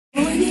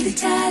need to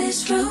tie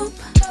this rope.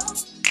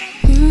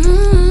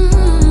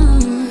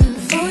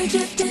 Before we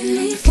drift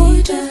any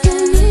deeper,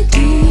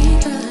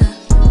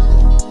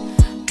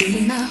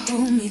 baby, now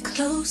hold me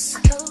close.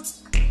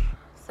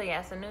 So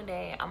yeah, it's a new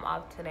day. I'm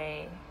off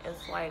today.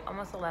 It's like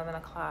almost 11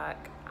 o'clock.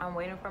 I'm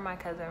waiting for my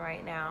cousin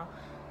right now.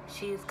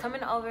 She's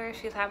coming over.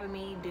 She's having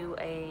me do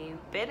a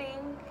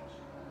fitting.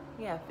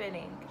 Yeah,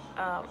 fitting.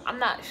 I'm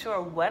not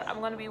sure what I'm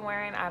going to be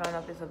wearing. I don't know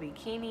if it's a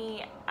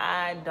bikini.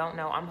 I don't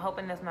know. I'm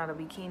hoping it's not a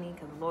bikini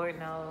because Lord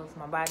knows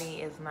my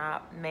body is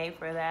not made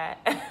for that.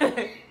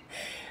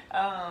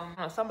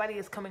 Somebody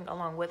is coming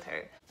along with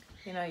her.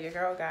 You know, your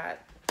girl got,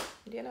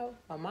 you know,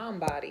 a mom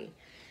body.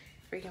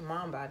 Freaking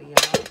mom body,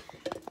 y'all.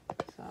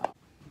 So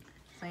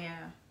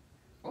yeah.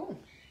 Oh,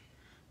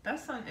 that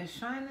sun is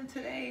shining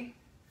today.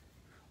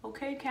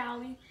 Okay,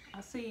 Callie,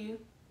 I see you.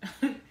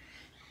 I'm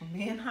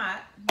being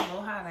hot, a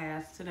little hot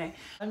ass today.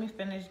 Let me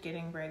finish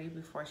getting ready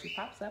before she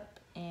pops up,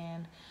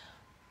 and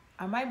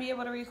I might be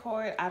able to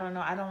record. I don't know.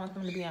 I don't want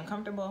them to be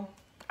uncomfortable.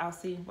 I'll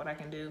see what I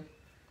can do.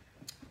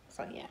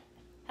 So yeah.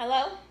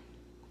 Hello?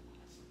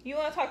 You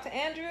want to talk to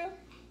Andrew?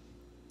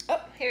 Oh,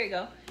 here you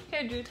go.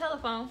 Here, Drew,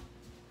 telephone.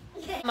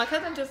 My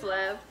cousin just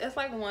left. It's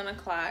like 1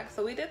 o'clock,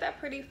 so we did that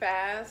pretty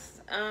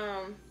fast.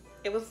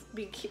 It was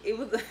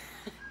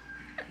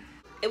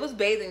it was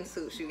bathing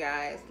suits, you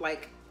guys.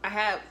 Like, I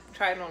had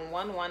tried on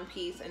one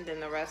piece and then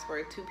the rest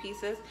were 2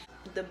 pieces.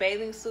 The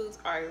bathing suits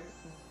are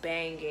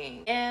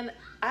banging, and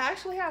I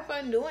actually have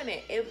fun doing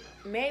it. It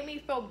made me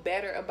feel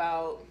better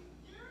about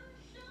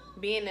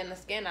being in the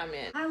skin I'm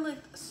in. I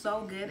looked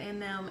so good in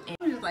them, and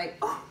I was like,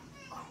 oh,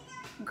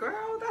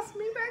 girl, that's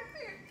me back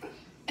there.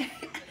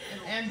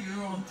 And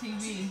Andrew on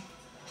TV.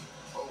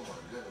 Oh my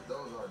goodness,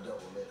 those are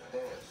double-lit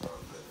pants.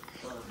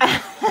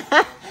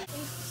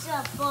 What's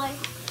up, boy?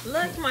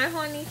 Look, my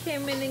honey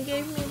came in and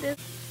gave me this.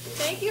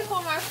 Thank you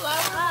for my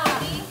flower,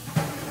 honey.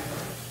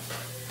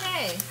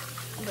 Hey.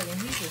 Look,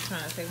 and he's just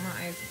trying to take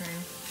my ice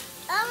cream.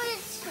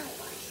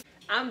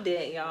 I'm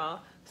dead,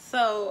 y'all.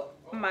 So,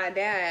 my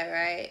dad,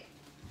 right?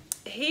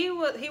 He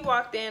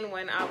walked in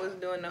when I was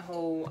doing the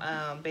whole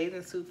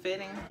bathing suit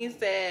fitting. He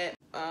said,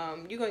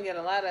 you're gonna get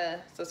a lot of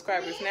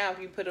subscribers now if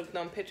you put up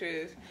them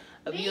pictures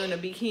of you in a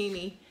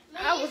bikini.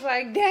 I was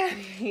like,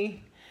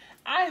 Daddy,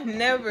 I would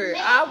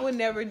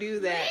never do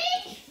that.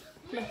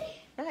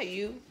 Not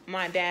you,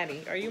 my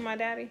daddy. Are you my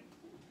daddy?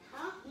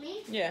 Huh?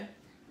 Me? Yeah.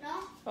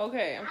 No.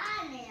 Okay.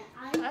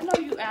 I know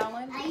you,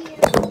 Alan. I am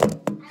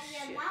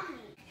mommy.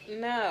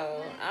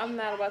 No, I'm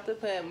not about to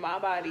put my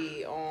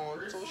body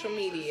on social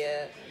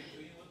media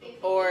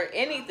or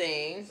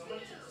anything.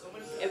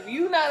 If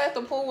you not at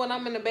the pool when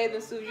I'm in the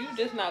bathing suit, you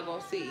just not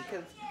gonna see,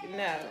 cause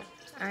no.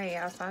 Alright,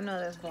 y'all, so I know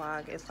this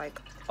vlog is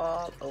like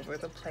all over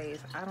the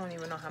place. I don't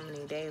even know how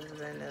many days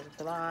is in this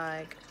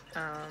vlog.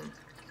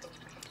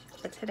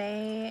 But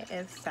today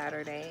is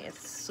Saturday.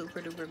 It's super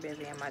duper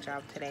busy at my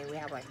job today. We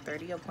have like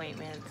 30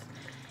 appointments.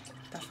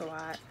 That's a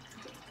lot.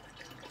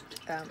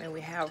 And we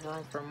have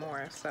room for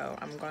more, so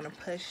I'm going to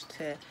push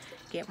to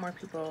get more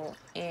people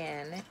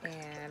in.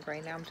 And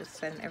right now I'm just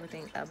setting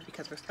everything up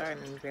because we're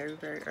starting very,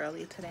 very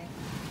early today.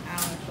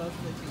 Alan's so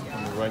sleepy,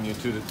 y'all. Run you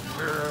to the...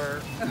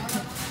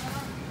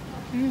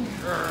 No,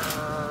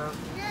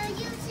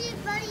 you see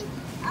buddy,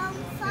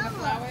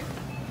 flower.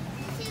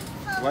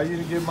 Why you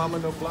didn't give Mama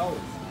no flowers?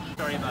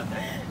 Sorry about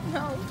that.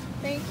 No,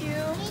 thank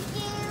you.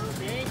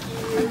 Thank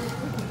you.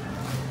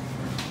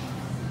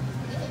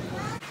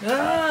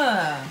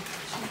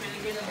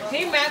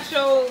 He matched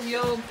your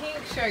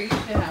pink shirt. You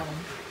should have him.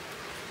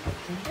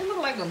 He look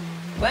like a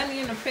bunny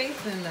in the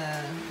face and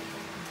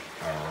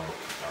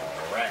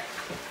Alright.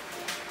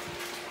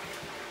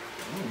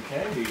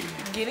 Okay.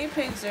 Guinea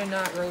pigs are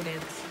not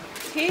rodents.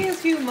 he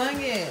is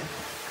humongous.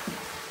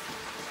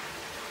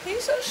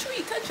 He's so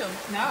sweet. Touch him.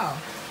 No.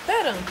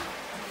 Pet him.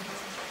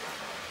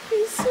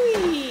 He's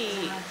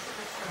sweet.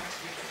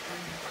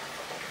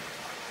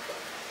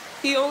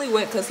 He only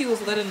went because he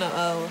was letting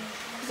the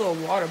little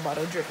water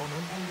bottle drip on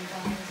him.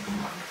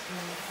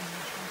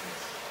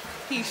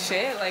 He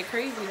shed like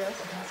crazy though.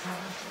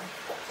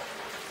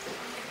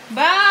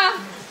 Bye.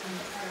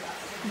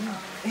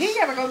 He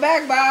gotta go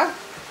back, bye.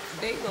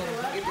 They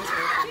gonna get this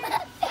real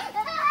quick.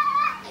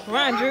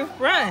 Run, Drew,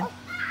 run.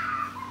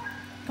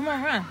 Come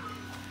on, run.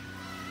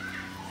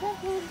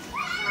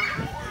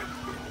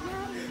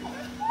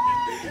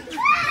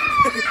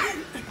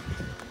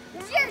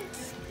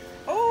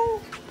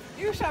 Oh,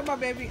 you shot my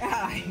baby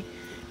eye.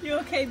 You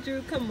okay,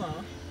 Drew? Come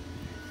on.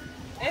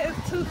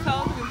 It's too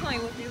cold to be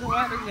playing with these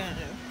water guns.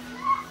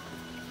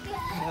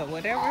 But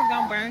whatever's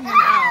gonna burn him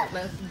out,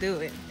 let's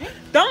do it.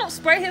 Don't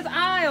spray his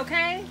eye,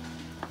 okay?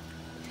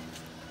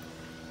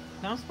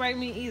 Don't spray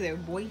me either,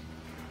 boy.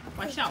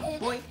 Watch out,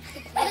 boy.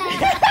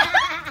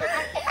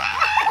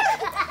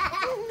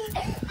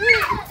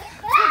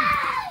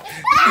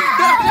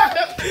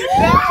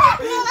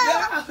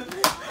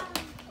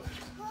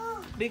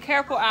 Be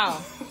careful,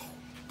 Al.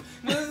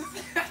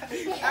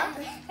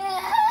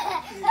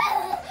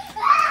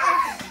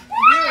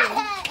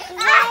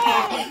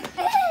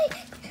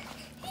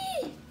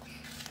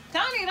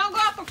 Tony, don't go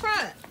out the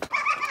front.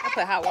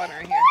 put hot water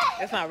in here.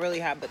 It's not really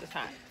hot, but it's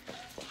hot.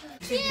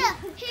 Yeah,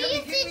 here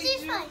you see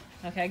this one.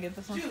 Okay, get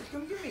this one. Juice,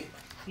 come get me.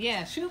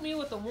 Yeah, shoot me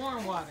with the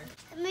warm water.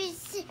 Let me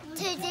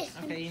take this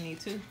one. Okay, you need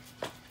two.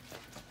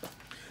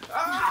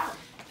 Ah!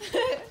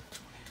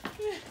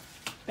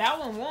 That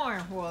one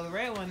warm. Well, the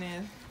red one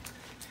is.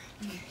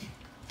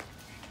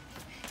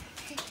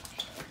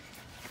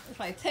 It's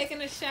like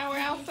taking a shower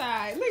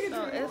outside. Look at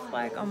that. It's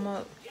like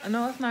almost,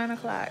 no, it's 9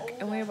 o'clock.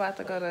 And we're about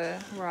to go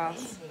to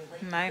Ross.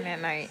 9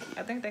 at night.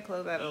 I think they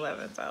close at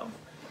 11, so.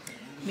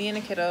 Me and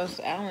the kiddos,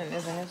 Alan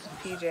is in his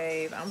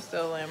PJs. I'm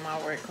still in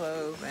my work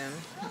clothes, and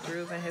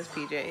Drew's in his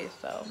PJs,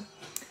 so.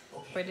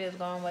 Bridget's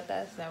going with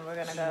us, and we're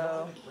gonna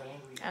go.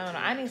 I don't know.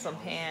 I need some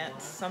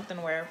pants, something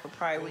to wear for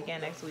Pride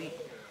weekend next week,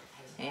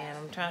 and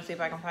I'm trying to see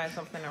if I can find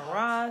something in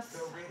Ross.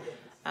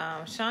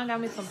 Sean got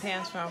me some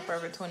pants from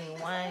Forever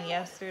 21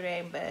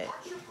 yesterday, but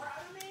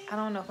I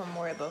don't know if I'm gonna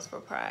wear those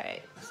for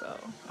Pride. So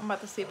I'm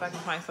about to see if I can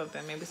find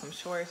something, maybe some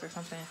shorts or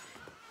something.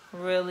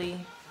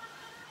 Really.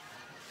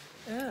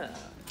 Yeah.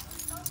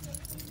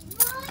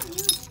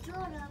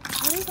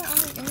 What is it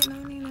only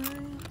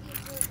 $8.99?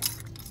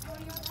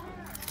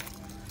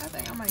 I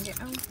think I might get.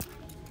 I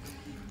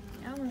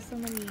want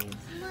some of these.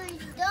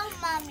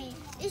 Don't, mommy.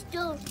 It's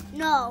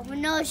no, with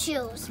no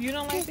shoes. You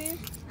don't like these?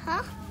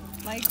 Huh?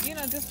 Like, you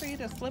know, just for you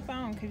to slip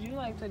on, because you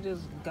like to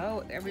just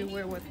go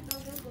everywhere with.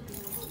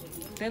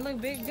 They look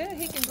big, good.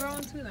 He can grow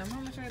into them. How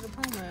much are the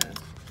Pumas?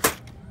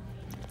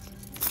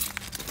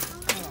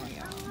 Hold on,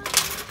 y'all.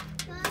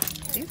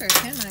 These are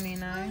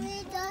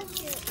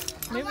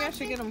 $10.99. Maybe I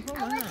should get them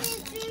Puma, huh?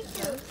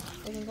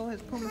 We can go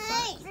his Puma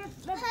socks.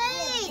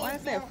 Hey! Why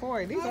is that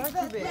 4? These are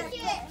too big.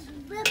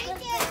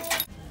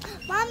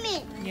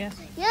 Mommy, Yes.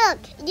 look,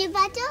 you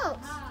got those.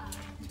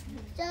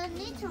 The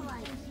little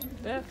ones.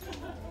 This.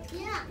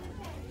 Yeah.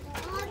 I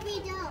want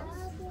those.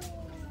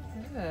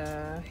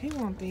 Yeah, he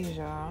want these,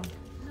 y'all.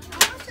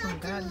 Some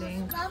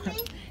goddamn Mommy,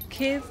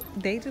 kids,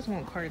 they just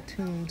want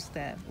cartoon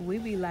stuff. We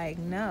be like,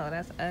 no,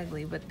 that's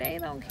ugly, but they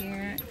don't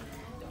care.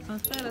 So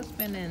instead of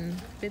spending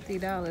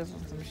 $50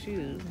 on some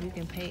shoes, you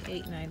can pay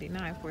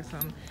 $8.99 for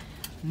some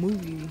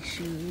movie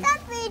shoes.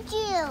 that fits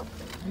you.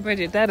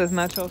 Bridget, that is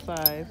not your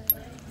size.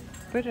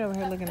 Bridget over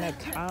here looking at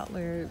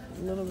toddler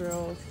little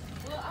girls.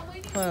 Well, I'm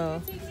waiting Well,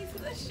 for you to take me to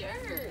the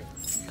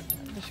shirts.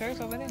 the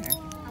shirt's over there.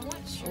 I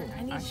want shirts.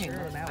 I need I can't shirts.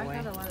 go that way.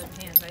 I got a lot of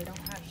pants. I don't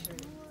have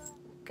shirts.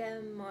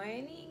 Good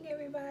morning,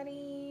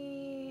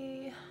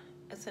 everybody.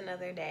 It's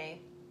another day.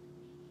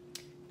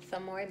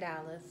 Some more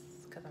Dallas,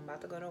 because I'm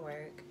about to go to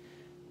work.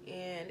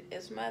 And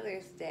it's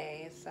Mother's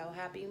Day, so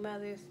happy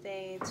Mother's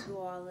Day to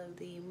all of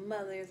the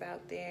mothers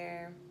out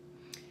there,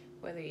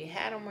 whether you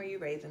had them or you're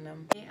raising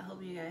them. I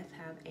hope you guys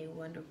have a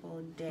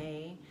wonderful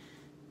day.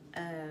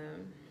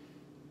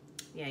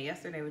 Yeah,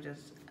 yesterday was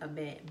just a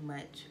bit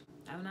much.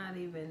 I'm not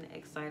even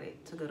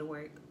excited to go to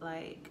work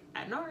like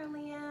I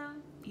normally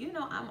am. You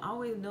know, I'm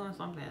always doing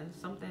something.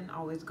 Something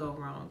always go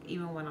wrong.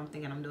 Even when I'm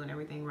thinking I'm doing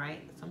everything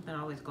right, something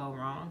always go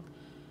wrong.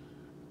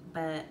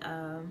 But,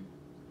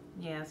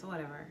 yeah, so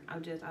whatever. I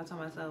told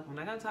myself, I'm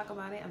not going to talk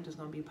about it. I'm just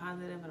going to be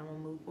positive and I'm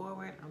going to move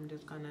forward. I'm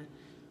just going to,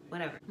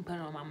 whatever. I'm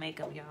putting on my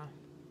makeup, y'all.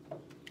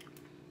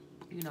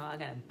 You know, I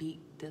got to beat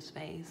this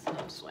face.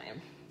 I'm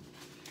sweating.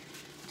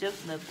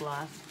 Just lip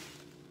gloss.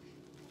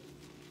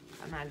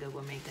 I'm not good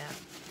with makeup.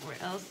 Or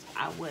else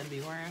I would be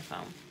wearing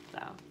some.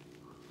 So,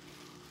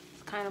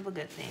 it's kind of a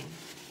good thing.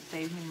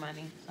 Saves me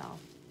money, so.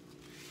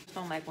 I just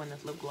don't like when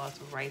this lip gloss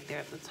is right there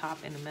at the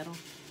top in the middle.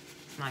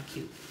 It's not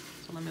cute.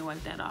 So let me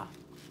wipe that off.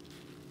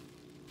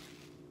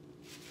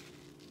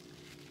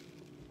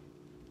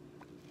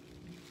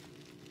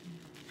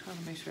 Trying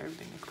to make sure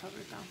everything is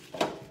covered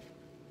though.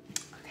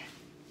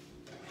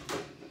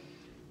 Okay.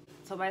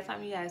 So by the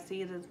time you guys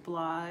see this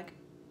vlog,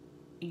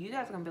 you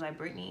guys are gonna be like,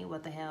 Brittany,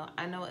 what the hell?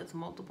 I know it's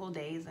multiple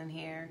days in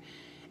here.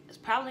 It's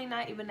probably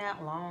not even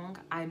that long.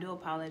 I do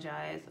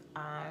apologize.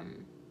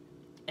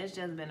 It's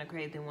just been a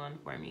crazy one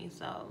for me.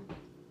 So,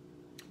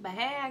 but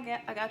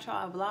hey, I got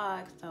y'all a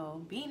vlog.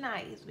 So be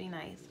nice, be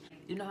nice.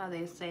 You know how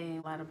they say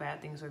a lot of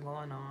bad things are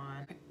going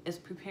on. It's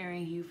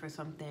preparing you for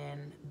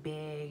something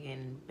big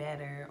and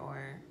better,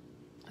 or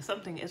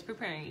something. It's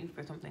preparing you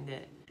for something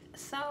good.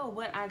 So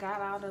what I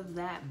got out of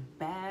that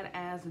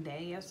badass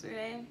day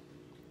yesterday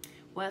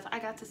was I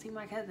got to see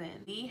my cousin.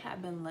 We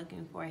have been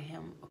looking for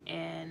him,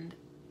 and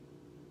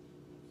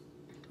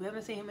we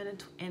haven't seen him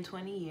in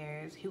 20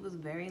 years. He was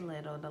very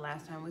little the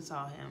last time we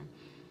saw him.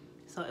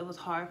 So it was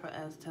hard for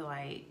us to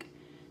like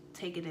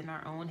take it in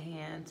our own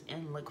hands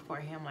and look for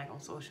him like on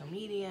social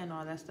media and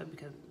all that stuff,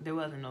 because there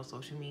wasn't no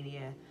social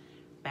media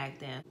back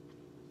then.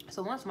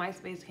 So once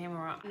MySpace came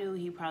around, I knew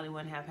he probably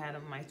wouldn't have had a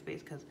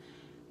MySpace because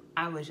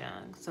I was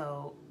young.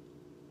 So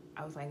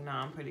I was like,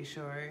 nah, I'm pretty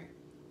sure,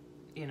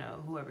 you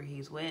know, whoever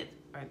he's with,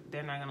 or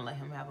they're not gonna let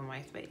him have a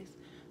MySpace.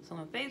 So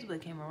when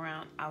Facebook came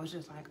around, I was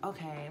just like,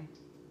 okay,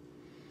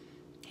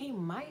 he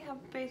might have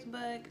a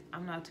Facebook,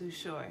 I'm not too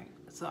sure.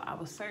 So I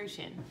was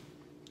searching,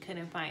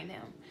 couldn't find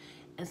him.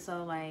 And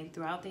so like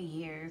throughout the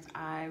years,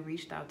 I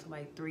reached out to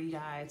like 3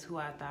 guys who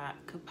I thought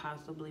could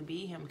possibly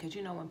be him, because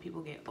you know when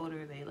people get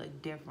older they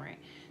look different.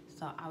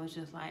 So I was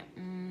just like,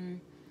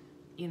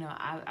 you know,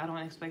 I don't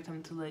expect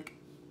him to look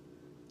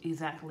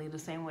exactly the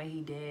same way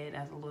he did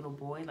as a little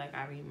boy, like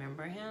I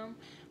remember him,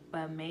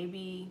 but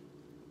maybe,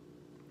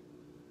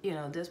 you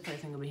know, this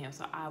person could be him.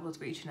 So I was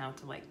reaching out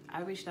to like,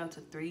 I reached out to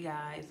 3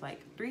 guys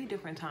like 3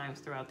 different times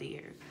throughout the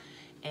years,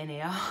 and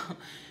they all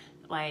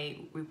like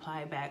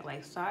replied back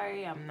like,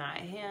 sorry, I'm not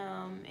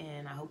him,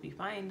 and I hope you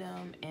find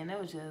him. And it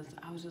was just,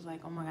 I was just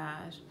like, oh my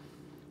gosh.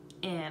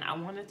 And I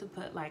wanted to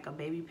put like a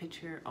baby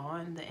picture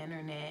on the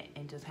internet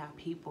and just have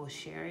people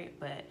share it,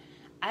 but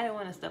I didn't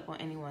want to step on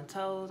anyone's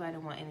toes. I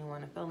didn't want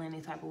anyone to feel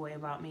any type of way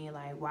about me,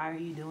 like, why are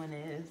you doing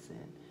this,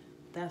 and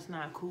that's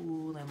not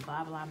cool, and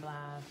blah blah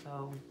blah.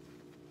 So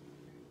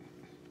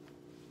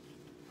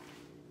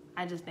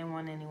I just didn't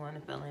want anyone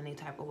to feel any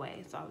type of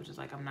way. So I was just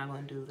like, I'm not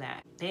going to do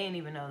that. They didn't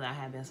even know that I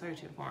had been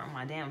searching for him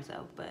my damn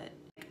self. But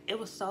it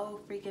was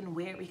so freaking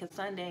weird because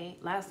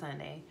last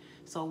Sunday,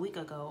 so a week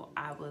ago,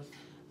 I was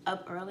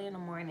up early in the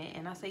morning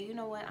and I said, you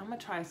know what, I'm going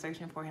to try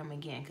searching for him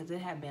again, because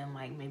it had been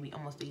like maybe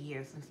almost a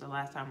year since the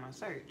last time I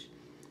searched.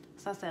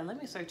 So I said,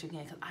 let me search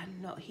again, because I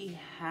know he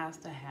has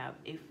to have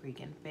a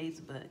freaking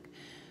Facebook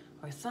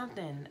or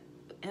something,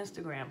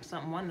 Instagram,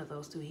 something, one of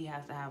those 2, he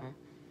has to have them.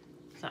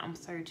 So I'm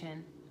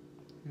searching.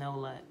 No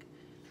luck.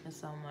 And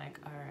so I'm like,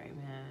 all right,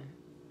 man,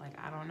 like,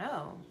 I don't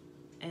know.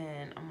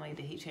 And I'm like,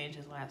 did he change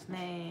his last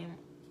name?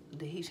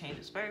 Did he change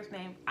his first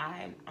name?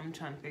 I'm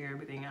trying to figure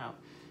everything out.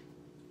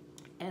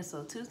 And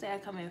so Tuesday I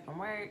come in from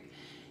work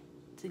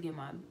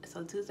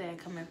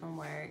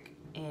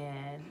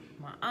and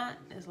my aunt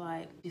is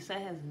like, she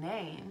said his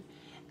name.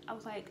 I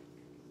was like,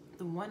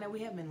 the one that we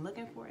have been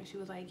looking for? And she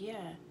was like,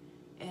 yeah.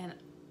 And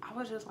I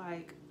was just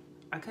like,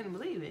 I couldn't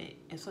believe it.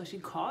 And so she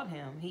called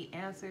him. He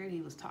answered. He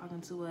was talking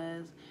to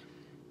us.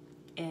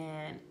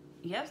 And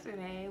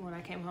yesterday, when I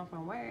came home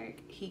from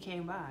work, he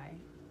came by.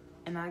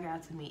 And I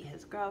got to meet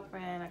his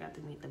girlfriend. I got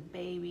to meet the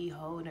baby,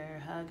 hold her,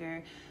 hug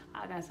her.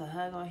 I got to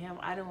hug on him.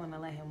 I didn't want to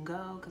let him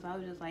go, because I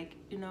was just like,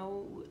 you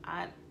know,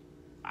 I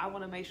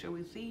want to make sure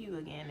we see you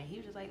again. And he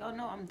was just like, oh,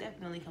 no, I'm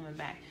definitely coming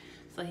back.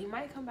 So he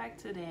might come back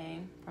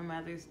today for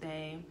Mother's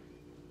Day.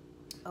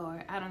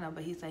 Or I don't know,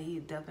 but he said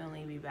he'd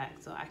definitely be back.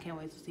 So I can't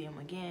wait to see him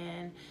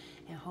again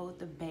and hold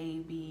the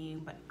baby.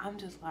 But I'm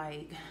just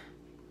like,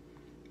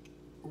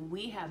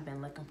 we have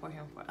been looking for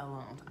him for a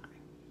long time.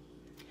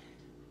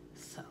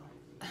 So,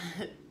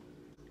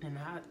 and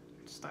I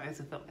started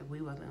to feel like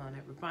we wasn't gonna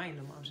ever find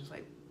him. I was just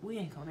like, we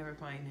ain't gonna ever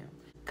find him.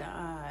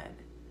 God,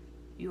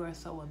 you are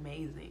so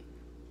amazing.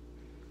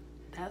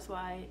 That's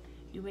why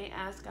you may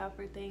ask God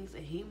for things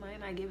and he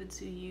might not give it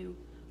to you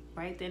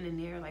right then and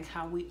there, like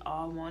how we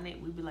all want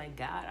it. We'd be like,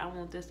 God, I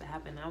want this to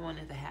happen. I want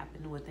it to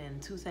happen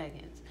within 2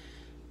 seconds.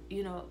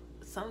 You know,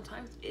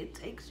 sometimes it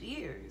takes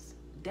years,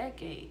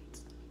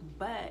 decades,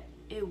 but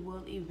it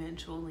will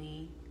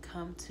eventually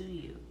come to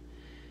you.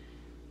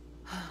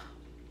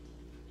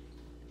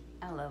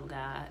 I love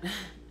God.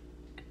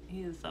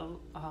 He is so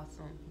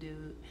awesome,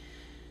 dude.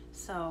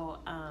 So,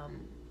 I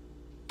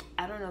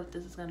don't know if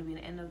this is going to be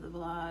the end of the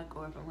vlog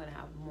or if I'm going to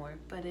have more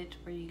footage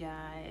for you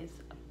guys,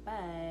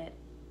 but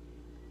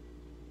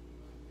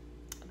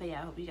yeah,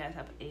 I hope you guys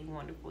have a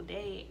wonderful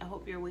day. I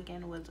hope your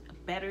weekend was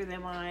better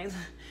than mine.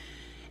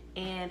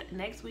 And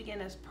next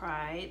weekend is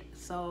Pride.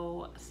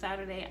 So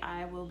Saturday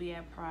I will be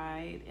at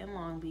Pride in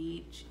Long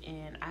Beach,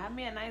 and I have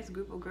me a nice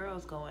group of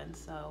girls going.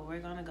 So we're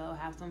gonna go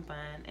have some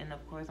fun, and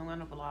of course I'm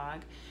gonna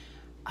vlog.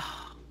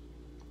 Oh,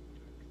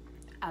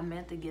 I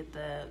meant to get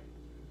the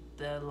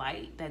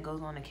light that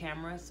goes on the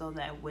camera so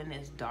that when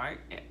it's dark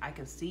I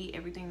can see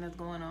everything that's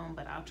going on,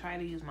 but I'll try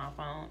to use my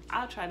phone.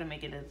 I'll try to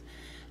make it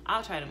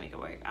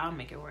work. I'll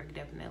make it work,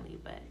 definitely.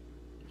 But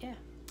yeah,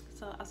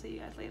 so I'll see you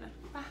guys later.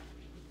 Bye.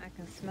 I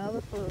can smell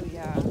the food,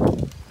 y'all.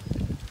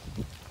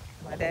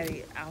 My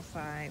daddy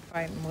outside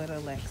fighting with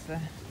Alexa.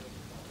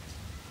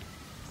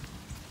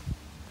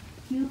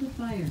 Field of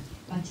Fire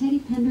by Teddy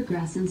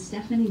Pendergrass and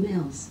Stephanie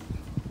Mills.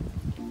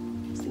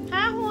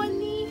 Hi,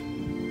 honey.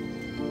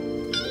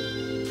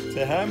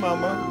 Say hi,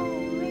 Mama.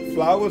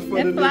 Flowers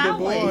for the little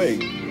boy. Oh,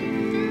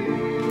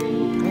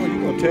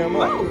 you gonna tear them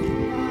up? Ooh,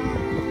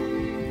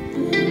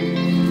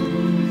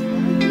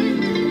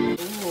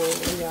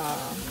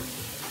 y'all.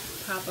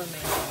 Papa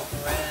made a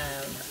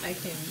grab. I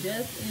came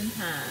just in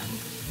time.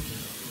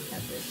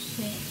 Got the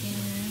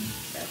chicken,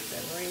 got the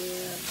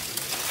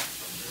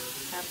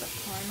ribs, got the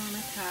corn on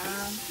the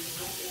cob,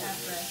 got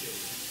the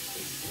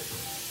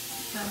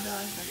hot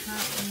dogs, the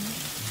hot ones.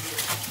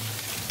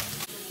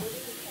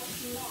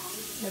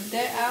 Is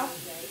that out?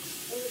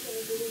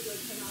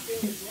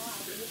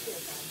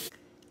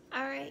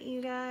 Alright,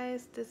 you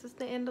guys, this is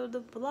the end of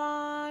the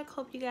vlog.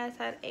 Hope you guys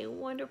had a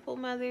wonderful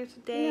Mother's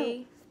Day.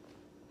 No.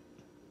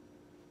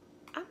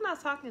 I'm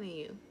not talking to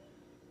you.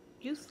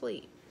 You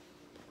sleep.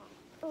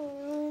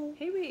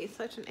 He be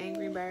such an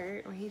angry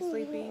bird when he's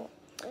sleeping.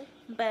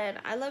 But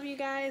I love you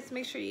guys.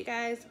 Make sure you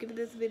guys give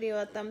this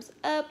video a thumbs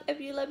up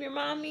if you love your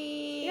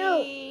mommy.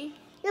 No.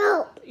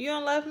 No. You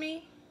don't love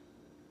me?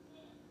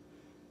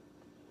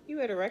 You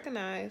better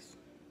recognize.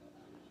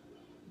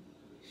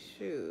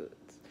 Shoot.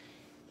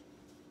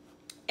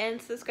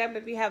 And subscribe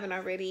if you haven't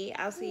already.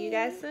 I'll see you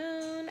guys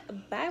soon.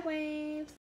 Bye, waves.